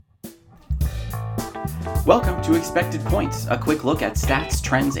Welcome to Expected Points, a quick look at stats,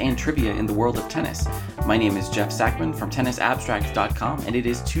 trends, and trivia in the world of tennis. My name is Jeff Sackman from tennisabstract.com, and it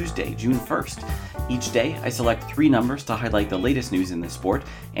is Tuesday, June 1st. Each day, I select 3 numbers to highlight the latest news in the sport,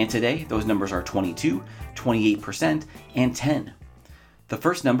 and today, those numbers are 22, 28%, and 10. The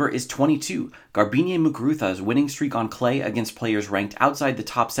first number is 22, Garbine Muguruza's winning streak on clay against players ranked outside the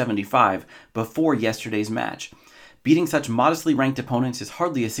top 75 before yesterday's match. Beating such modestly ranked opponents is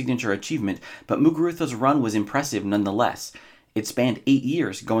hardly a signature achievement, but Muguruza's run was impressive nonetheless. It spanned 8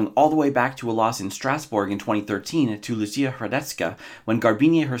 years, going all the way back to a loss in Strasbourg in 2013 to Lucia Hradecka, when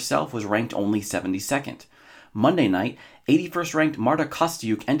Garbine herself was ranked only 72nd. Monday night, 81st ranked Marta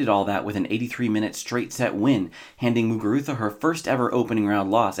Kostyuk ended all that with an 83-minute straight-set win, handing Muguruza her first ever opening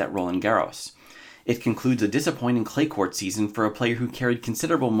round loss at Roland Garros. It concludes a disappointing clay court season for a player who carried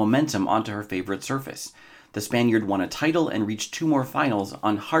considerable momentum onto her favorite surface. The Spaniard won a title and reached 2 more finals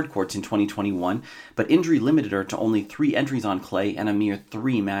on hard courts in 2021, but injury limited her to only 3 entries on clay and a mere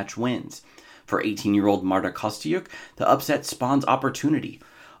 3 match wins. For 18-year-old Marta Kostyuk, the upset spawns opportunity.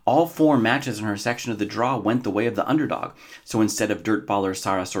 All 4 matches in her section of the draw went the way of the underdog, so instead of dirt baller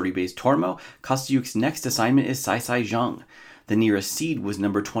Sara Sorribes Tormo, Kostyuk's next assignment is Saisai Zheng. The nearest seed was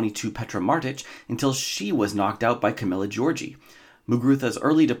number 22 Petra Martic until she was knocked out by Camila Giorgi. Muguruza's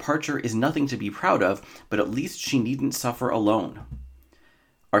early departure is nothing to be proud of, but at least she needn't suffer alone.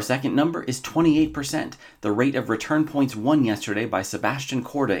 Our second number is 28%, the rate of return points won yesterday by Sebastian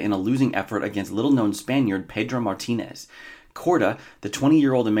Korda in a losing effort against little-known Spaniard Pedro Martinez. Korda, the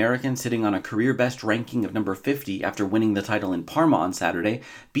 20-year-old American sitting on a career-best ranking of number 50 after winning the title in Parma on Saturday,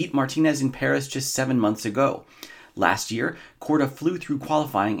 beat Martinez in Paris just 7 months ago. Last year, Korda flew through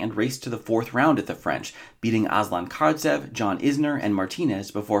qualifying and raced to the 4th round at the French, beating Aslan Karatsev, John Isner, and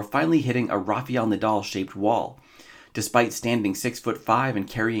Martinez before finally hitting a Rafael Nadal-shaped wall. Despite standing 6'5" and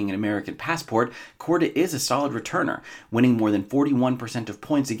carrying an American passport, Korda is a solid returner, winning more than 41% of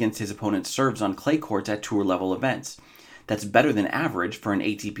points against his opponent's serves on clay courts at tour-level events. That's better than average for an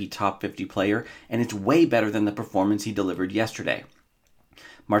ATP Top 50 player, and it's way better than the performance he delivered yesterday.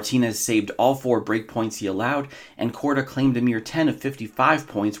 Martinez saved all 4 break points he allowed, and Korda claimed a mere 10 of 55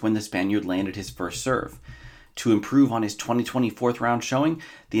 points when the Spaniard landed his first serve. To improve on his 2020 4th round showing,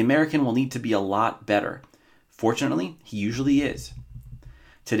 the American will need to be a lot better. Fortunately, he usually is.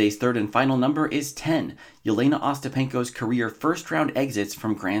 Today's third and final number is 10, Jelena Ostapenko's career first-round exits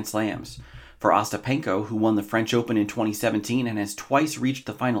from Grand Slams. For Ostapenko, who won the French Open in 2017 and has twice reached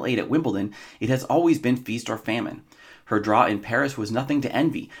the Final 8 at Wimbledon, it has always been feast or famine. Her draw in Paris was nothing to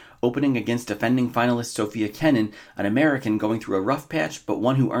envy, opening against defending finalist Sofia Kenin, an American going through a rough patch, but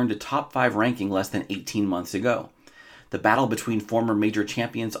one who earned a top 5 ranking less than 18 months ago. The battle between former major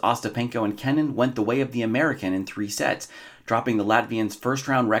champions Ostapenko and Kenin went the way of the American in 3 sets, dropping the Latvian's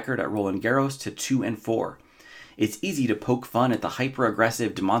first-round record at Roland Garros to 2-4. It's easy to poke fun at the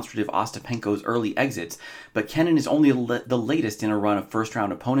hyper-aggressive, demonstrative Ostapenko's early exits, but Kenin is only the latest in a run of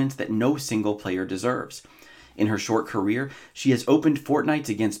first-round opponents that no single player deserves. In her short career, she has opened fortnights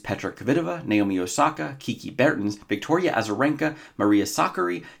against Petra Kvitova, Naomi Osaka, Kiki Bertens, Victoria Azarenka, Maria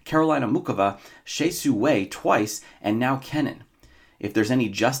Sakkari, Karolina Muchova, Shea Su Wei twice, and now Kenin. If there's any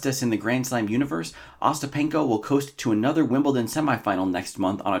justice in the Grand Slam universe, Ostapenko will coast to another Wimbledon semifinal next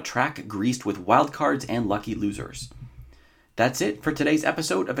month on a track greased with wildcards and lucky losers. That's it for today's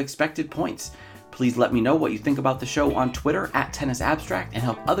episode of Expected Points. Please let me know what you think about the show on Twitter @TennisAbstract and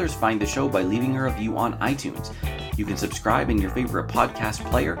help others find the show by leaving a review on iTunes. You can subscribe in your favorite podcast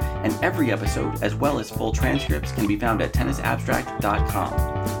player, and every episode, as well as full transcripts, can be found at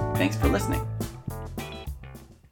tennisabstract.com. Thanks for listening.